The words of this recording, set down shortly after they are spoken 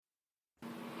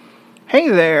Hey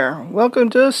there, welcome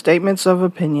to Statements of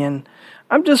Opinion.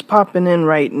 I'm just popping in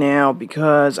right now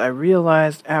because I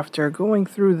realized after going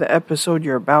through the episode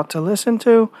you're about to listen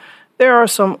to, there are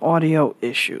some audio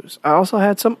issues. I also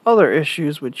had some other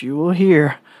issues which you will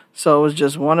hear, so it was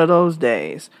just one of those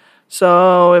days.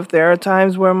 So if there are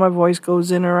times where my voice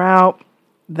goes in or out,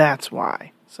 that's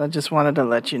why. So I just wanted to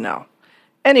let you know.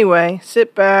 Anyway,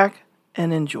 sit back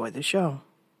and enjoy the show.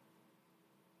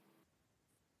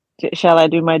 Shall I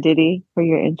do my ditty for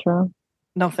your intro?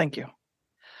 No, thank you.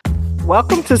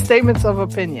 Welcome to Statements of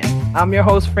Opinion. I'm your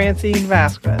host, Francine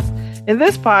Vasquez. In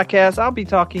this podcast, I'll be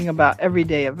talking about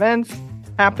everyday events,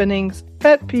 happenings,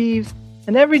 pet peeves,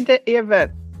 and everyday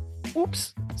event.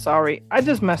 Oops, sorry, I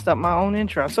just messed up my own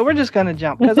intro. So we're just gonna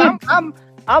jump because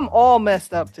I'm all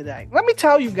messed up today. Let me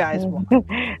tell you guys why.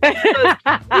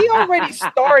 We already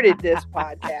started this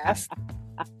podcast,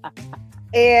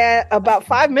 and about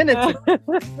 5 minutes ago,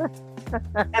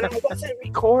 and I wasn't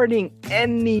recording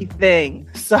anything.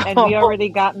 So And we already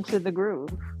got into the groove.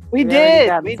 We did.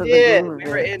 We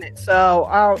were in it. So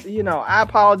I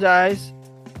apologize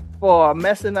for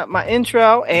messing up my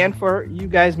intro and for you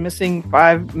guys missing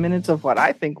 5 minutes of what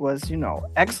I think was,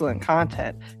 excellent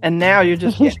content. And now you're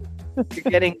just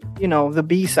getting, the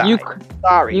B side.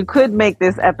 Sorry. You could make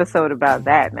this episode about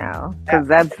that now, because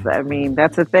that's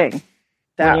a thing.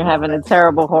 When you're having a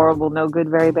terrible, horrible, no good,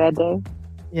 very bad day.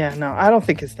 Yeah, no, I don't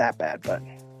think it's that bad, but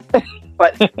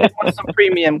it was some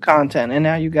premium content, and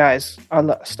now you guys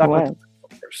are stuck with it.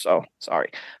 So sorry,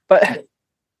 but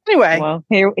anyway. Well,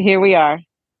 here we are.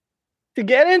 To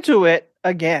get into it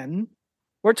again,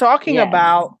 we're talking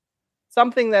about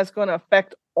something that's going to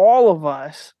affect all of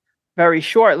us very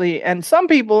shortly, and some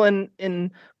people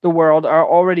in the world are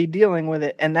already dealing with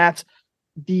it, and that's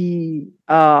the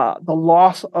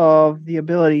loss of the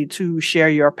ability to share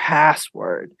your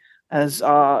password. As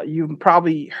you've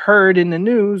probably heard in the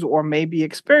news or maybe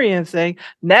experiencing,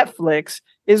 Netflix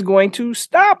is going to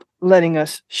stop letting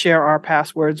us share our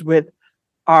passwords with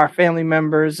our family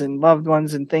members and loved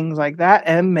ones and things like that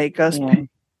and make us pay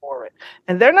for it.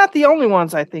 And they're not the only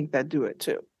ones, I think, that do it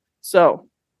too. So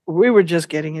we were just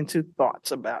getting into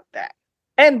thoughts about that.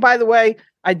 And by the way,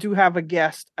 I do have a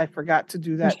guest. I forgot to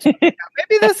do that too.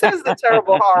 Maybe this is the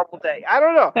terrible, horrible day. I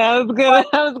don't know. I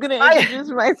was gonna introduce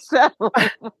myself.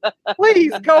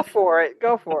 Please go for it.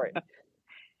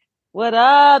 What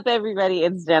up, everybody?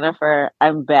 It's Jennifer.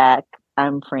 I'm back.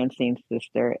 I'm Francine's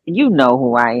sister. You know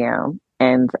who I am.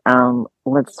 And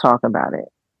let's talk about it.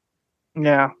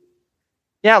 Yeah,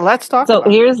 let's talk about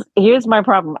it. Here's my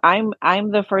problem. I'm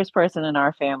the first person in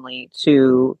our family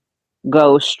to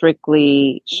go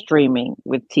strictly streaming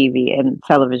with TV and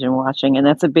television watching, and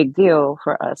that's a big deal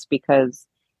for us because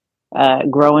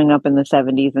growing up in the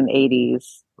 70s and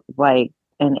 80s,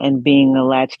 and being a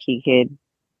latchkey kid.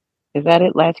 Is that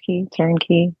it? Latchkey?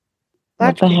 Turnkey?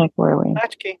 What the heck were we?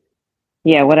 Latchkey.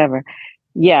 Yeah, whatever.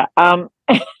 Yeah. So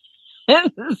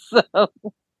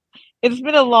it's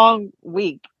been a long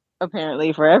week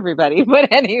apparently for everybody,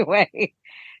 but anyway,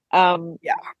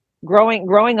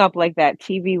 growing up like that,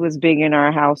 TV was big in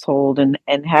our household, and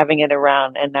having it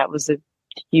around, and that was a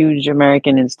huge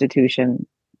American institution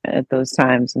at those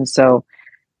times. And so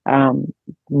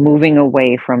moving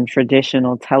away from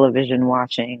traditional television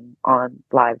watching on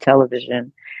live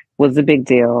television was a big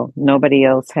deal. Nobody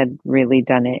else had really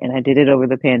done it, and I did it over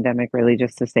the pandemic really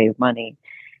just to save money.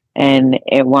 And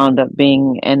it wound up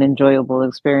being an enjoyable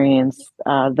experience,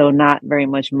 though not very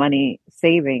much money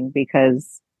saving,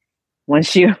 because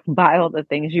once you buy all the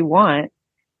things you want,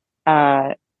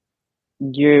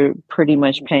 you're pretty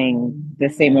much paying the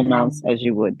same amounts as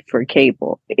you would for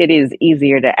cable. It is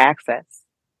easier to access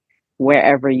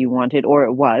wherever you want it, or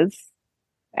it was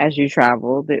as you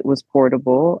traveled. It was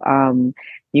portable.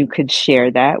 You could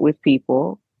share that with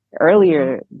people.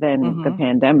 Earlier than the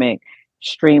pandemic,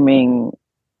 streaming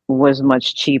was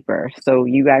much cheaper. So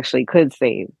you actually could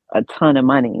save a ton of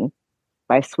money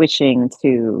by switching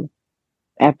to,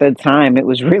 at the time, it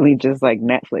was really just like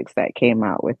Netflix that came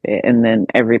out with it. And then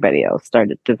everybody else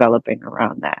started developing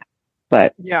around that.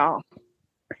 But yeah,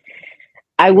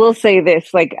 I will say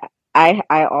this, I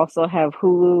also have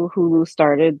Hulu. Hulu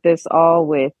started this all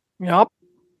with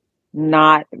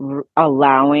not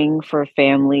allowing for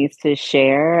families to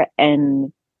share.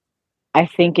 And I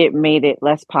think it made it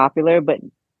less popular, but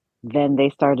then they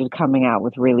started coming out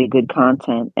with really good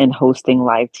content and hosting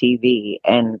live TV,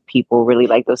 and people really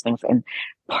like those things, and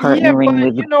partnering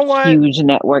with huge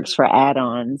networks for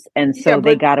add-ons. And so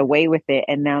they got away with it.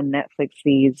 And now Netflix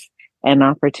sees an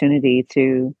opportunity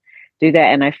to do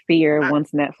that. And I fear once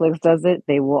Netflix does it,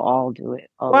 they will all do it.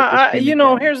 Well,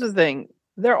 here's the thing.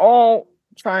 They're all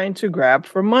trying to grab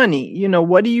for money. You know,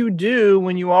 what do you do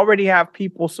when you already have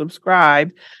people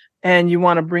subscribed and you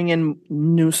want to bring in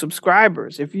new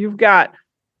subscribers? If you've got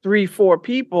 3-4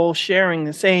 people sharing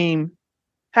the same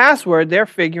password, they're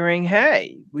figuring,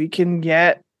 hey, we can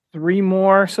get 3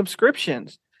 more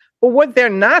subscriptions. But what they're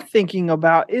not thinking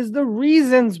about is the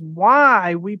reasons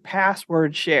why we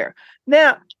password share.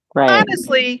 Now,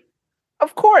 honestly,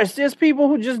 of course, there's people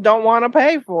who just don't want to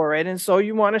pay for it. And so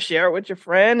you want to share it with your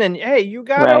friend and, hey, you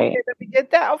got it, okay, let me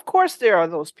get that. Of course, there are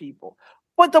those people.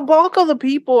 But the bulk of the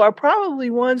people are probably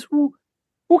ones who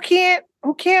can't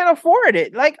afford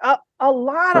it. Like a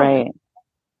lot of people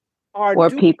are, or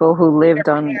people who lived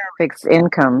on fixed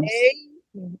incomes.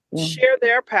 They share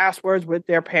their passwords with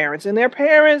their parents, and their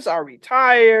parents are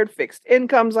retired, fixed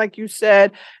incomes, like you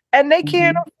said, and they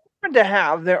can't afford to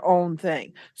have their own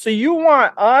thing. So you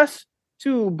want us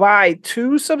to buy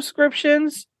 2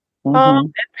 subscriptions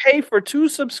and pay for 2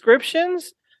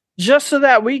 subscriptions just so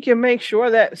that we can make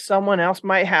sure that someone else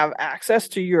might have access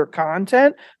to your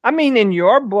content? I mean, in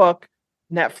your book,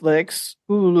 Netflix,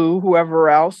 Hulu, whoever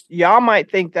else, y'all might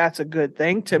think that's a good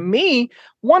thing. To me,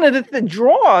 one of the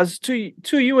draws to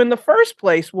you in the first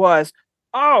place was,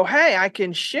 oh, hey, I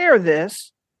can share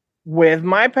this with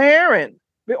my parent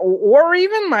or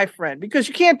even my friend, because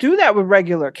you can't do that with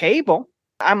regular cable.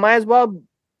 I might as well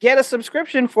get a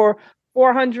subscription for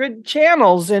 400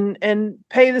 channels and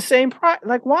pay the same price.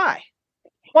 Like, why?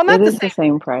 Well, not the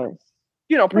same price.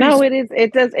 You know, no, it is.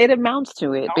 It amounts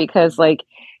to it, because like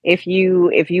if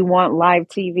you want live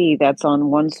TV, that's on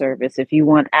one service. If you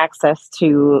want access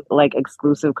to like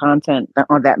exclusive content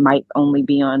that might only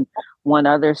be on one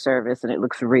other service and it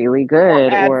looks really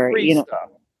good, or you know,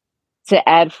 to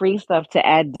add free stuff, to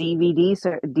add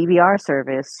DVR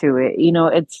service to it, you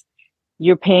know,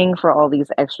 you're paying for all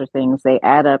these extra things. They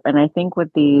add up, and I think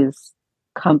what these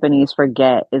companies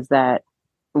forget is that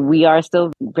we are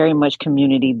still very much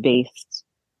community-based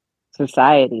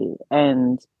society,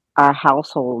 and our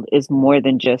household is more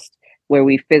than just where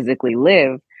we physically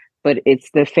live, but it's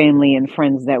the family and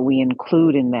friends that we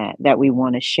include in that we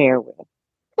want to share with.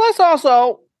 Plus,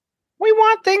 also, we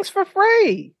want things for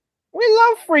free. We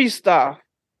love free stuff.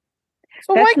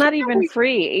 So that's not even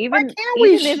free. Even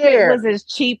if it was as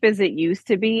cheap as it used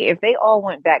to be, if they all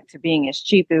went back to being as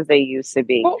cheap as they used to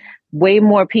be, way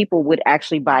more people would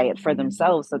actually buy it for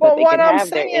themselves so that they could have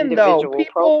their individual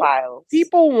profiles.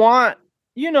 People want,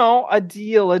 you know, a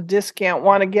deal, a discount,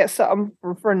 want to get something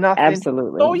for nothing.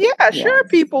 Absolutely. So yeah, sure,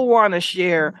 people want to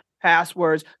share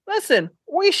passwords. Listen,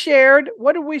 what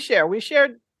did we share? We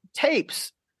shared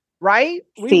tapes. Right?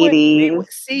 CDs,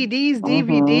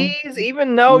 DVDs,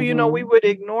 even though, you know, we would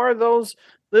ignore those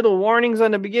little warnings on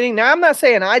the beginning. Now, I'm not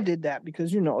saying I did that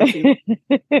because, you know,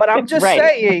 but I'm just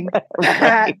saying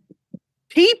that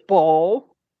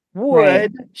people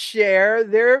would share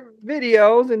their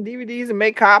videos and DVDs and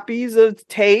make copies of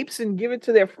tapes and give it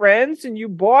to their friends. And you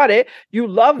bought it. You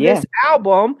love this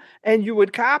album, and you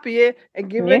would copy it and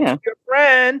give it to your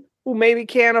friend who maybe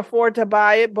can't afford to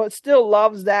buy it, but still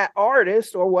loves that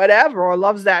artist or whatever, or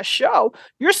loves that show.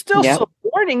 You're still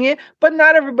supporting it, but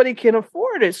not everybody can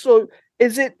afford it. So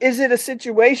is it a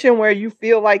situation where you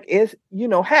feel like, you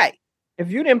know, hey,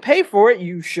 if you didn't pay for it,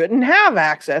 you shouldn't have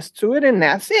access to it, and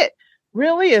that's it?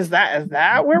 Really? Is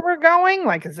that where we're going?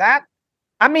 Like, is that,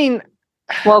 I mean,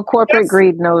 well, corporate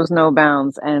greed knows no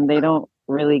bounds, and they don't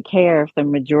really care if the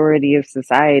majority of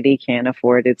society can't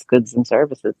afford its goods and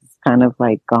services. It's kind of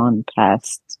like gone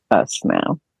past us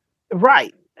now.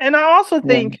 Right. And I also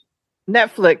think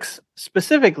Netflix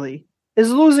specifically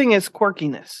is losing its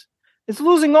quirkiness. It's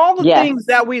losing all the things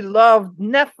that we love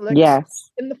Netflix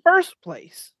in the first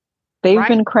place. They've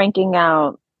been cranking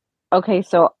out. Okay,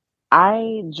 so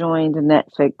I joined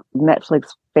Netflix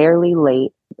fairly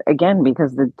late, again,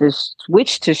 because the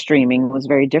switch to streaming was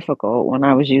very difficult when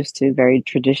I was used to very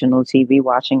traditional TV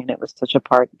watching, and it was such a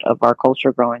part of our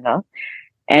culture growing up.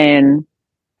 And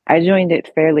I joined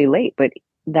it fairly late, but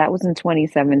that was in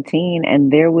 2017,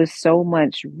 and there was so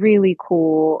much really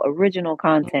cool original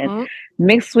content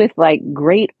mixed with like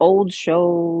great old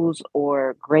shows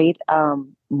or great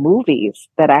movies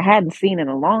that I hadn't seen in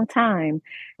a long time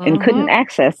and couldn't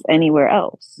access anywhere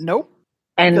else. Nope.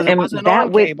 And it wasn't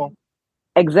on cable.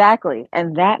 Exactly.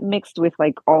 And that mixed with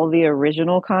like all the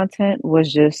original content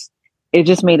was just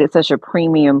made it such a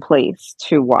premium place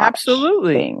to watch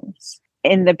things.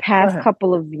 In the past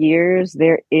couple of years,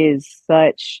 there is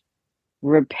such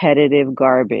repetitive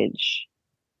garbage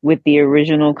with the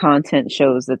original content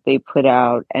shows that they put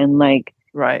out, and like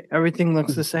everything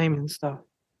looks the same and stuff.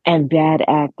 And bad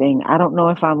acting. I don't know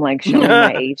if I'm like showing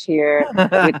my age here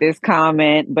with this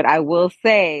comment, but I will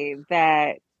say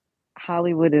that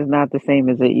Hollywood is not the same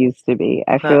as it used to be.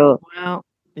 I No, feel well,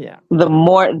 yeah. The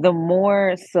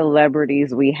more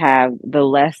celebrities we have, the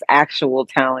less actual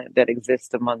talent that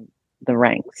exists among the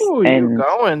ranks. Ooh, you And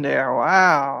going there?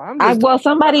 Wow. I'm just talking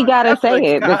somebody about gotta say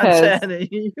Netflix it because content. And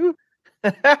you.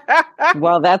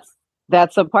 well,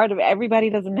 that's a part of it. Everybody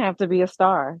doesn't have to be a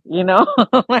star, you know?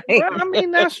 Well, I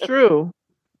mean, that's true.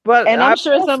 But And I'm I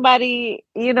sure somebody,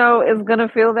 is gonna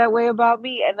feel that way about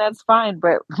me, and that's fine.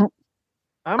 But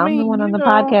I'm the mean, one on the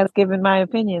podcast giving my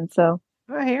opinion, so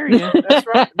I hear you. That's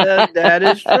right. That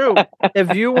is true.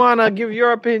 If you want to give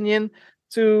your opinion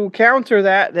to counter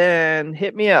that, then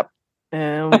hit me up,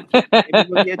 and maybe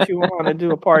we'll get you on to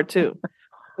do a part 2.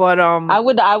 But I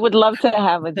would love to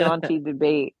have a jaunty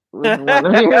debate with one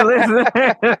of your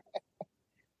listeners.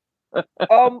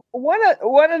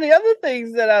 One of the other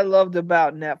things that I loved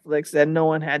about Netflix that no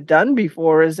one had done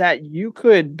before is that you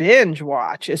could binge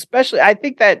watch. Especially, I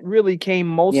think that really came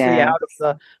mostly Yes.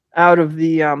 out of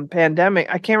the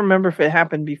pandemic. I can't remember if it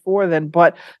happened before then,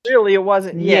 but really it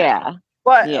wasn't yet. Yeah.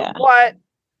 But Yeah.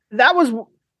 that was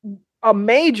a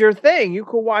major thing. You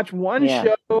could watch one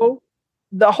show,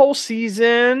 the whole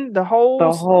season, the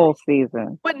whole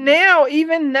season. But now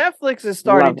even Netflix is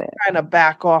starting to kind of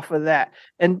back off of that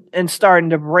and starting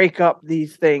to break up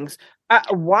these things.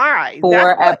 Why?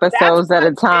 4 episodes at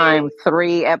a time,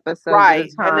 3 episodes at a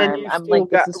time. And then you I'm like,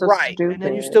 this is so stupid. And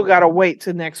then you still got to wait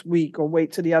till next week or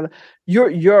wait to the other.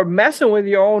 You're messing with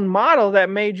your own model that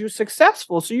made you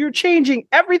successful. So you're changing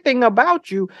everything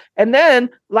about you. And then,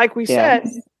 like we said,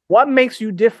 what makes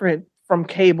you different from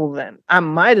cable then? I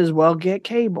might as well get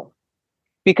cable.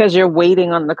 Because you're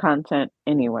waiting on the content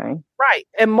anyway. Right.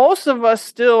 And most of us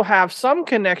still have some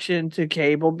connection to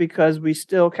cable because we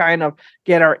still kind of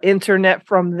get our internet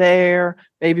from there.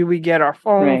 Maybe we get our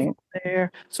phone from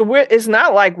there. So it's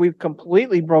not like we've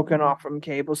completely broken off from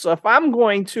cable. So if I'm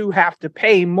going to have to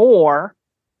pay more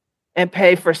and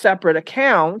pay for separate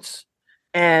accounts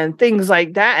and things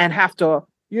like that and have to,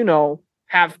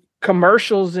 have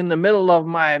commercials in the middle of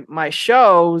my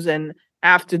shows and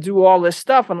have to do all this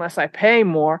stuff unless I pay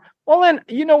more, well, then,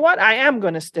 you know what? I am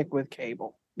going to stick with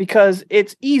cable because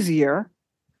it's easier.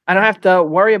 I don't have to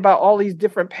worry about all these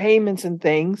different payments and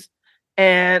things,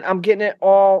 and I'm getting it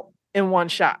all in one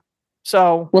shot.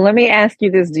 So, well, let me ask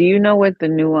you this. Do you know what the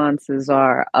nuances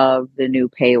are of the new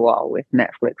paywall with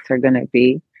Netflix are going to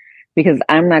be? Because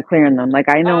I'm not clear on them. Like,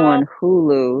 I know on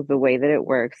Hulu, the way that it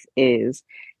works is,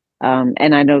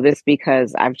 and I know this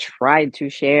because I've tried to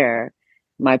share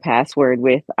my password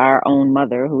with our own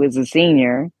mother, who is a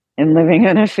senior and living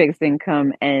on a fixed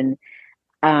income, and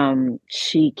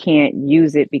she can't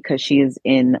use it because she is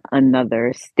in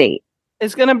another state.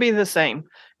 It's going to be the same.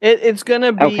 It's going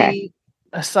to be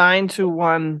assigned to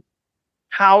one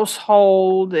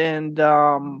household, and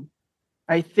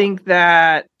I think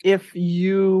that if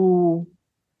you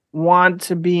want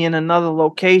to be in another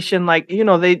location, like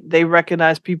they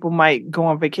recognize people might go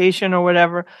on vacation or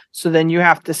whatever, so then you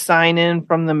have to sign in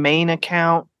from the main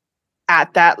account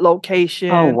at that location.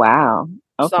 Oh wow.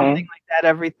 Okay. Something like that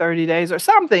every 30 days or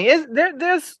something.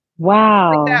 There's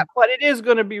wow like that, but it is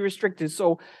going to be restricted.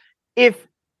 So if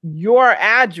your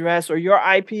address or your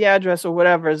IP address or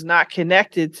whatever is not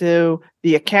connected to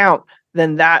the account,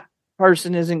 then that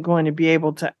person isn't going to be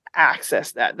able to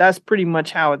access that. That's pretty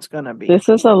much how it's going to be. This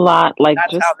is a lot like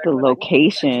just the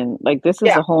location. Like this is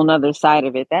a whole nother side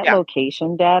of it. That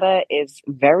location data is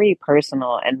very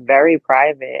personal and very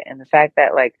private. And the fact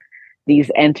that like these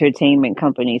entertainment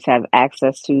companies have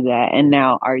access to that and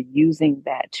now are using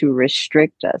that to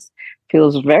restrict us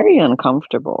feels very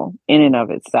uncomfortable in and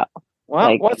of itself. Well,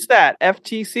 like, what's that?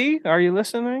 FTC? Are you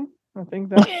listening? I think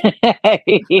that.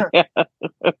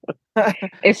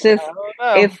 It's just,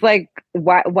 it's like,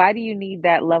 why do you need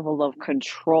that level of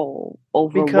control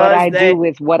over what I do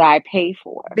with what I pay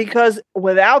for? Because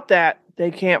without that,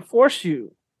 they can't force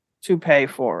you to pay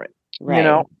for it.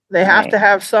 Right. They have to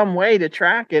have some way to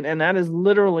track it, and that is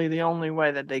literally the only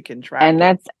way that they can track it.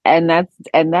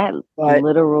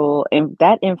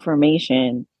 That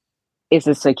information is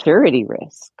a security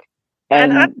risk.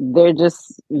 And they're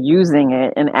just using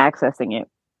it and accessing it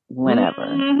whenever.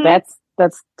 Mm-hmm.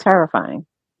 That's terrifying.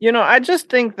 I just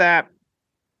think that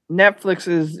Netflix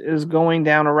is going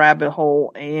down a rabbit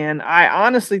hole, and I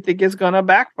honestly think it's going to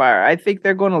backfire. I think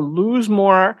they're going to lose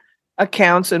more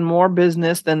accounts and more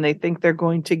business than they think they're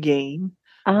going to gain.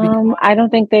 I don't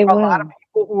think they will. A lot of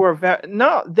people who are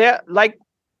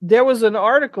there was an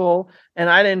article, and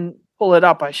I didn't pull it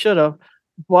up. I should have.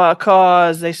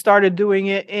 Because they started doing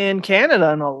it in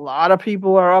Canada, and a lot of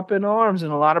people are up in arms,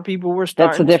 and a lot of people were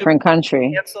starting. That's a different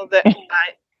country.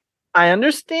 I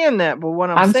understand that, but what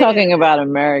I'm saying talking about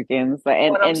Americans,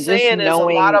 and what I'm and just saying is a lot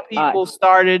knowing of people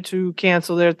started to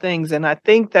cancel their things, and I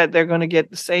think that they're going to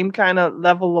get the same kind of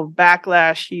level of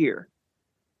backlash here.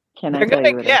 Can I tell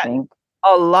you what I think?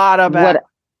 A lot of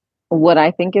what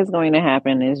I think is going to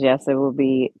happen is, yes, it will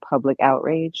be public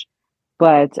outrage,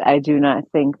 but I do not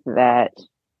think that,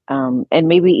 and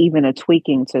maybe even a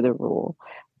tweaking to the rule,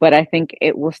 but I think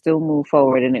it will still move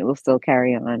forward and it will still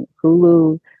carry on.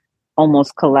 Hulu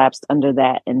almost collapsed under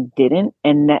that and didn't,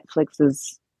 and Netflix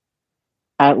is,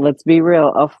 let's be real,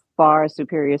 a far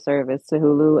superior service to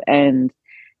Hulu, and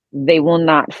they will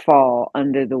not fall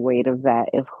under the weight of that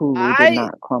if Hulu did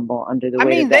not crumble under the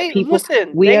weight of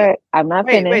that. I'm not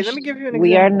finished. Wait, let me give you an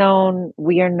example.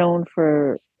 We are known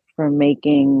for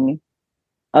making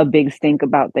a big stink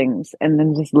about things and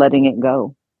then just letting it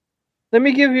go. Let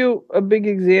me give you a big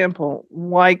example.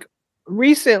 Like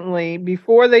recently,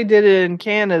 before they did it in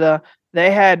Canada,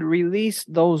 they had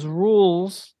released those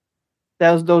rules,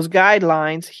 those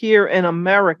guidelines here in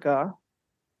America.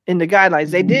 In the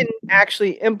guidelines, they didn't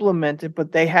actually implement it,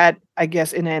 but they had, I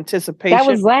guess, in anticipation. That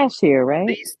was last year,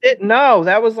 right? No,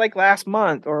 that was like last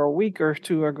month or a week or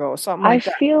two ago, something like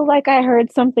that. I feel like I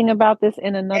heard something about this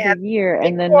in another year,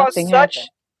 and then nothing happened. Such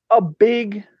a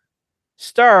big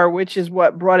stir, which is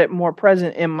what brought it more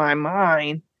present in my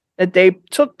mind, that they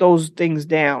took those things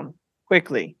down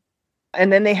quickly.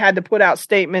 And then they had to put out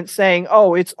statements saying,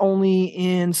 oh, it's only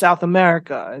in South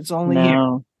America. It's only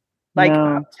here. Like,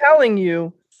 I'm telling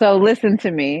you. So listen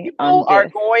to me. People are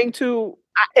going to,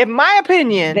 in my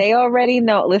opinion. They already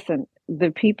know. Listen, the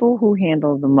people who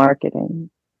handle the marketing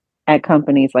at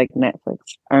companies like Netflix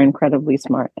are incredibly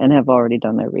smart and have already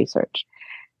done their research.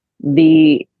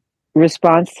 The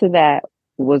response to that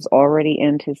was already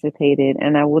anticipated.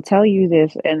 And I will tell you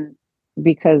this, and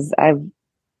because I've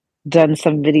done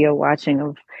some video watching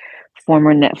of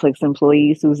former Netflix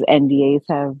employees whose NDAs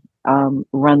have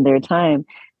run their time,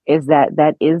 is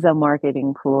that is a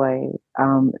marketing ploy.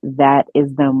 That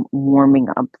is them warming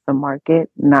up the market,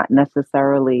 not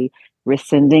necessarily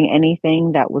rescinding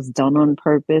anything that was done on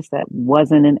purpose, that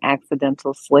wasn't an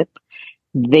accidental slip.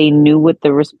 They knew what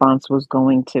the response was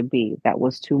going to be. That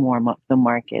was to warm up the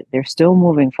market. They're still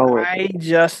moving forward. I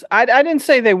didn't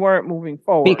say they weren't moving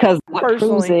forward. Because what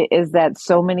proves it is that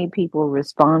so many people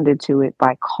responded to it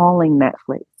by calling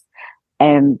Netflix,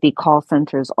 and the call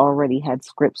centers already had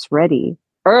scripts ready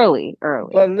early.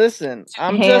 But listen,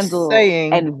 I'm just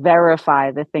saying, and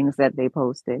verify the things that they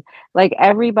posted. Like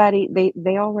everybody,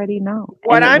 they already know.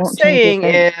 What I'm saying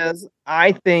is,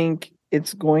 I think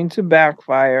it's going to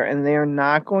backfire, and they're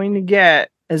not going to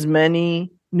get as many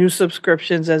new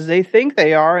subscriptions as they think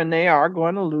they are, and they are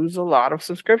going to lose a lot of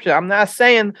subscriptions. I'm not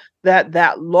saying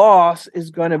that loss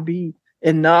is going to be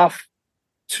enough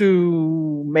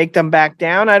to make them back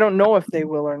down. I don't know if they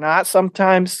will or not.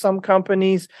 Sometimes some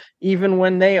companies, even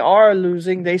when they are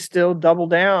losing, they still double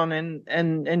down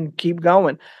and keep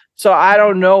going. So I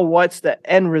don't know what's the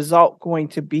end result going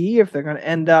to be, if they're going to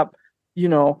end up,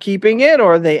 keeping it,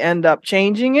 or they end up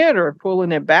changing it or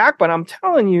pulling it back. But I'm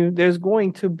telling you, there's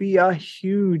going to be a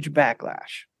huge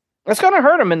backlash. It's going to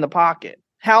hurt them in the pocket.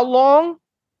 How long?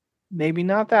 Maybe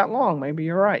not that long. Maybe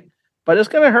you're right. But it's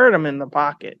going to hurt them in the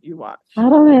pocket. You watch. I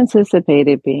don't anticipate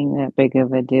it being that big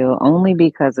of a deal, only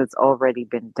because it's already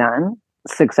been done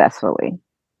successfully.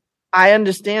 I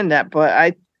understand that,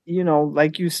 but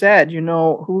like you said,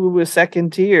 Hulu is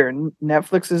second tier,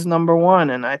 Netflix is number one,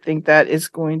 and I think that it's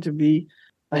going to be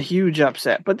a huge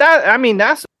upset. But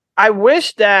I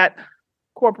wish that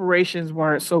corporations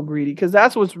weren't so greedy, because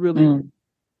that's what's really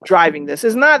driving this.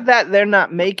 It's not that they're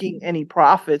not making any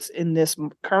profits in this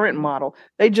current model.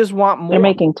 They just want more. They're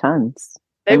making tons.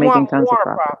 They want more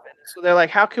profit. So they're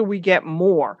like, how can we get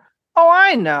more? Oh,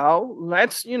 I know.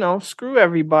 Let's, screw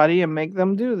everybody and make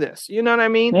them do this. You know what I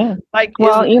mean? Yeah. Like,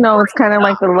 it's kind of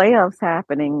like the layoffs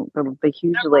happening. The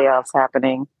huge layoffs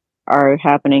are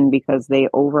happening because they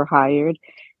overhired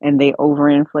and they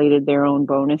overinflated their own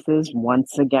bonuses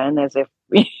once again, as if,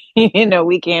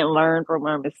 we can't learn from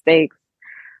our mistakes.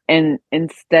 And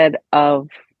instead of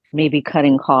maybe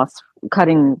cutting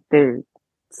their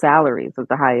salaries of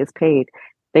the highest paid,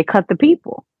 they cut the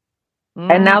people.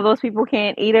 And now those people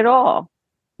can't eat at all.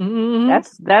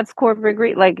 Mm-hmm. That's corporate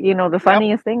greed. Like, the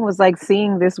funniest thing was like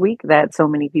seeing this week that so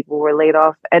many people were laid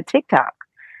off at TikTok.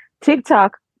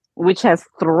 TikTok, which has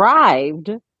thrived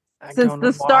since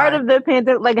the start of the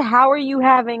pandemic. Like, how are you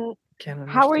having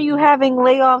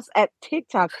layoffs at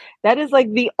TikTok? That is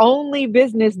like the only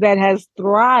business that has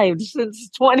thrived since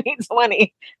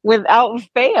 2020 without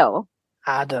fail.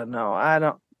 I don't know.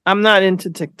 I'm not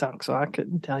into TikTok, so I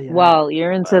couldn't tell you. Well,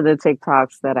 you're into the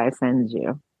TikToks that I send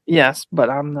you. Yes, but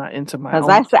I'm not into my own.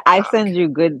 Because I send you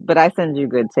good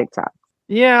TikToks.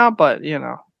 Yeah, but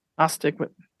I'll stick with.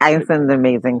 I send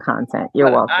amazing content.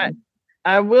 You're welcome.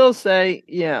 I will say,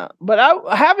 yeah, but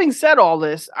having said all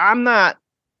this, I'm not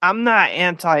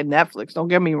anti Netflix. Don't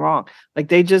get me wrong. Like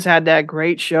they just had that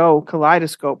great show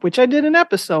Kaleidoscope, which I did an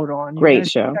episode on. Great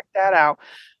show. Check that out.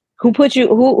 Who put you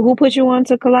on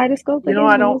to Kaleidoscope? You know,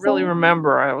 I don't really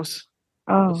remember. It was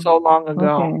so long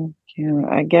ago. Okay. Yeah,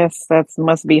 I guess that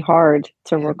must be hard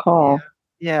to recall.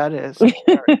 Yeah, it is.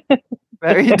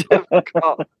 Very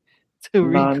difficult to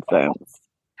Nonsense.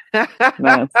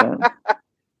 Nonsense.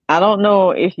 I don't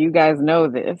know if you guys know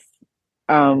this,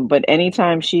 but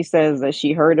anytime she says that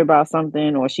she heard about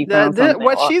something or she found something,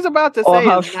 what she's about to say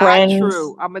is not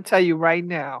true. I'm gonna tell you right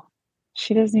now.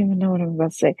 She doesn't even know what I'm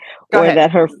about to say. Go ahead.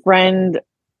 That her friend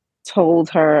told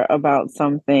her about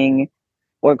something,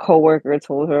 or coworker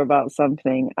told her about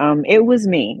something. It was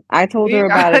me. I told her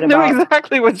about it about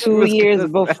exactly what 2 years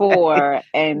before,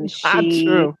 and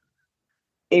she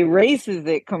erases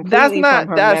it completely from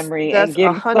her memory and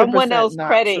gives someone else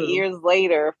credit years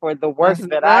later for the work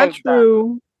that I've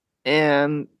done.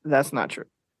 And that's not true.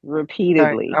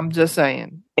 Repeatedly. Right, I'm just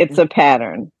saying. It's a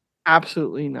pattern.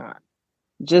 Absolutely not.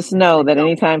 Just know that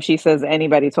anytime she says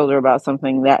anybody told her about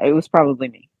something, that it was probably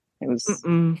me. It was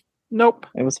nope.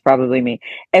 It was probably me.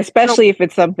 Especially if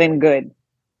it's something good.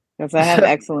 Because I have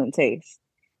excellent taste.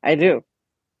 I do.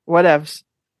 Whatevs.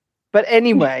 But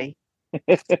anyway,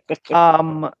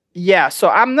 yeah, so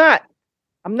I'm not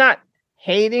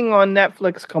hating on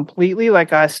Netflix completely.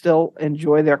 Like I still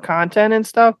enjoy their content and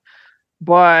stuff.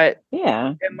 But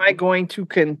yeah, am I going to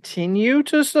continue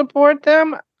to support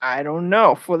them? I don't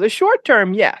know. For the short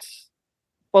term, yes.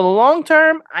 For the long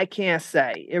term, I can't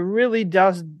say. It really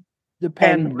does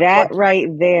depend. And that right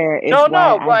there is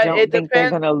why I don't think they're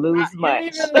going to lose much.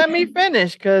 You didn't even let me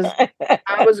finish because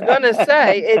I was going to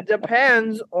say it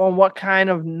depends on what kind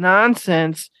of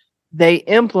nonsense they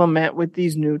implement with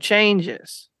these new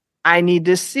changes. I need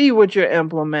to see what you're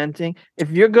implementing.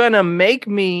 If you're going to make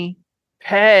me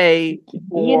pay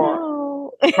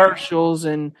for commercials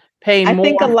and pay more. I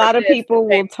think a lot of people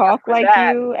will talk like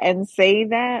you and say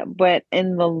that, but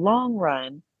in the long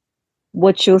run,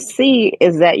 what you'll see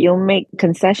is that you'll make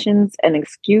concessions and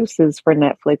excuses for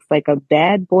Netflix like a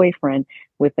bad boyfriend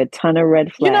with a ton of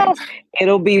red flags.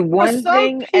 It'll be one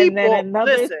thing and then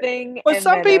another thing. For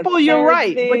some people, you're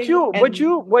right. But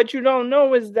what you don't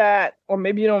know is that, or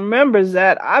maybe you don't remember, is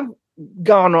that I've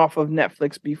gone off of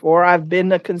Netflix before. I've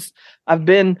been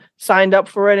signed up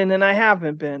for it, and then I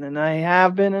haven't been, and I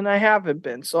have been, and I haven't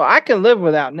been. So I can live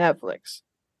without Netflix.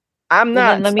 I'm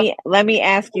not. Let me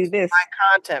ask you this: my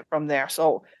content from there.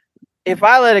 So if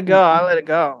I let it go, I let it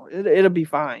go. It'll be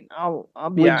fine. I'll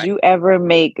be. Would you ever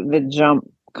make the jump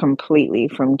completely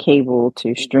from cable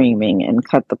to streaming and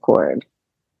cut the cord?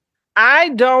 I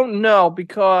don't know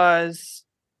because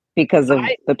of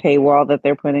the paywall that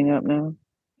they're putting up now.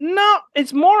 No,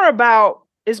 it's more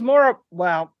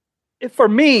for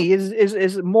me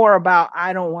is more about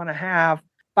I don't want to have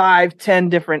 5-10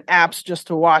 different apps just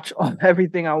to watch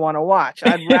everything I want to watch.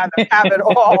 I'd rather have it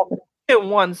all in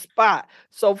one spot.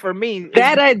 So for me,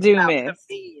 that I do miss.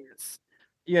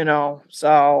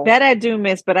 So that I do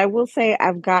miss, but I will say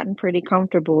I've gotten pretty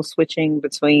comfortable switching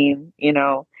between,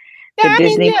 the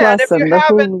Disney Plus and the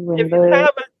Hulu and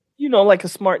the like a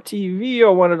smart TV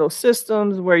or one of those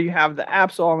systems where you have the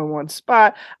apps all in one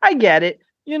spot. I get it,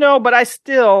 but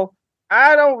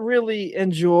I don't really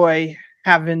enjoy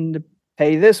having to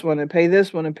pay this one and pay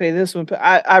this one and pay this one.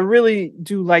 I really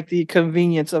do like the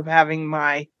convenience of having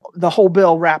the whole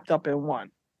bill wrapped up in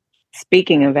one.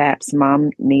 Speaking of apps,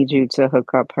 Mom needs you to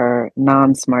hook up her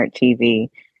non-smart TV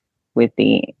with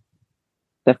the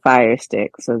Fire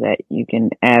Stick so that you can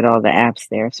add all the apps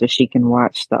there so she can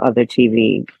watch the other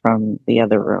TV from the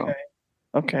other room.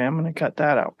 Okay, I'm going to cut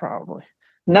that out probably.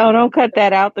 No, don't cut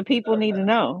that out. The people need to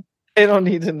know. They don't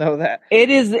need to know that. It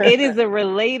is a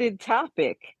related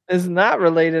topic. It's not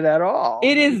related at all.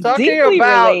 It is deeply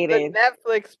related. The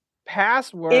Netflix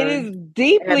password. It is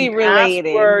deeply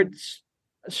related. Password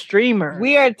streamer.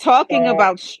 We are talking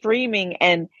about streaming,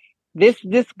 and this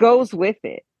goes with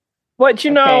it. But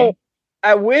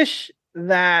I wish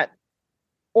that,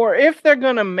 or if they're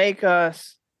going to make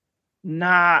us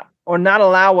not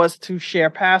allow us to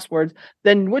share passwords,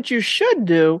 then what you should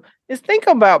do is think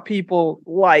about people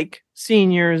like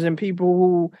seniors and people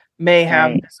who may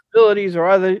have disabilities or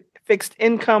other fixed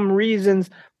income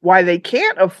reasons why they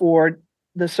can't afford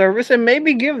the service, and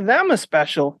maybe give them a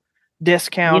special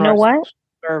discount. You know what?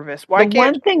 service. Why the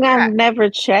can't one thing I've never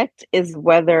checked is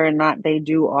whether or not they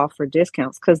do offer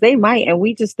discounts, because they might, and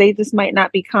they just might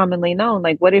not be commonly known.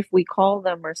 Like, what if we call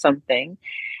them or something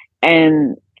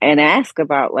and ask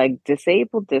about like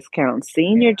disabled discounts,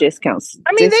 senior discounts?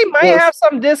 I mean, they might have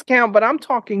some discount, but I'm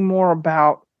talking more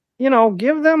about,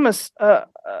 give them a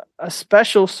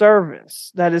special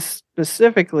service that is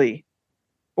specifically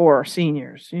for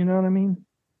seniors. You know what I mean?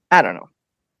 I don't know.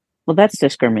 Well, that's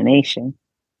discrimination.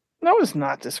 No, it's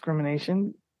not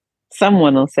discrimination.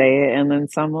 Someone will say it, and then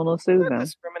someone will sue them.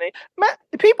 Discriminate.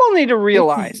 People need to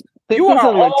realize this is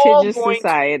a litigious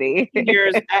society.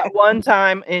 Years at one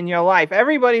time in your life,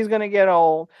 everybody's going to get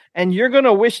old, and you're going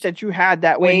to wish that you had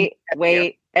that. Wait.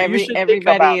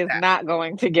 Everybody is not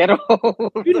going to get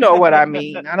old. You know what I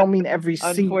mean? I don't mean every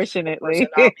single unfortunately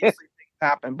person. Obviously, things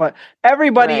happen, but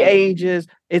everybody ages.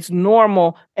 It's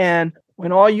normal, and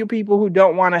when all you people who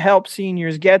don't want to help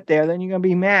seniors get there, then you're going to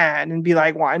be mad and be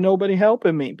like, why nobody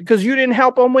helping me? Because you didn't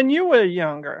help them when you were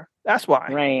younger. That's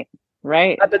why.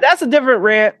 Right. But that's a different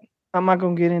rant. I'm not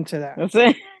going to get into that.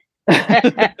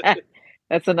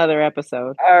 That's another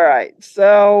episode. All right.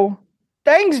 So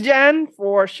thanks, Jen,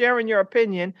 for sharing your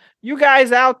opinion. You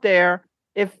guys out there,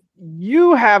 if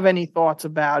you have any thoughts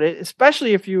about it,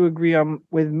 especially if you agree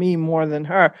with me more than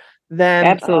her, then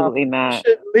absolutely not. You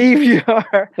should leave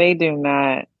your they do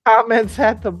not comments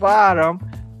at the bottom.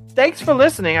 Thanks for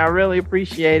listening. I really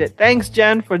appreciate it. Thanks,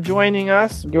 Jen, for joining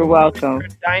us. You're welcome. Your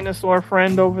dinosaur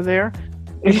friend over there.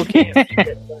 People can't see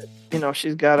it, but,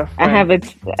 she's got a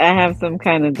friend. I have some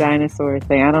kind of dinosaur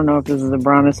thing. I don't know if this is a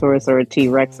brontosaurus or a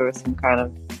T-Rex or some kind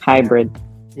of hybrid.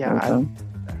 Yeah.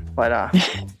 But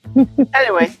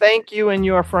anyway, thank you and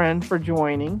your friend for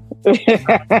joining.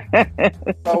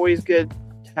 It's always good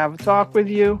have a talk with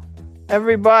you.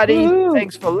 Everybody,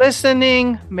 thanks for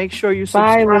listening. Make sure you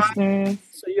subscribe. Bye, listeners.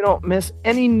 So you don't miss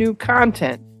any new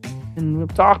content. And we'll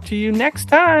talk to you next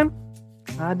time.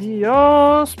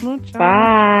 Adios, muchachos.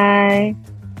 Bye.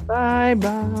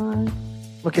 Bye.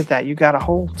 Look at that. You got a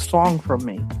whole song from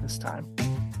me this time.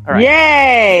 All right.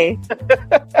 Yay!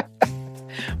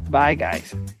 Bye,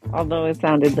 guys. Although it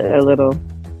sounded a little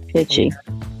pitchy.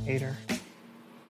 Hater.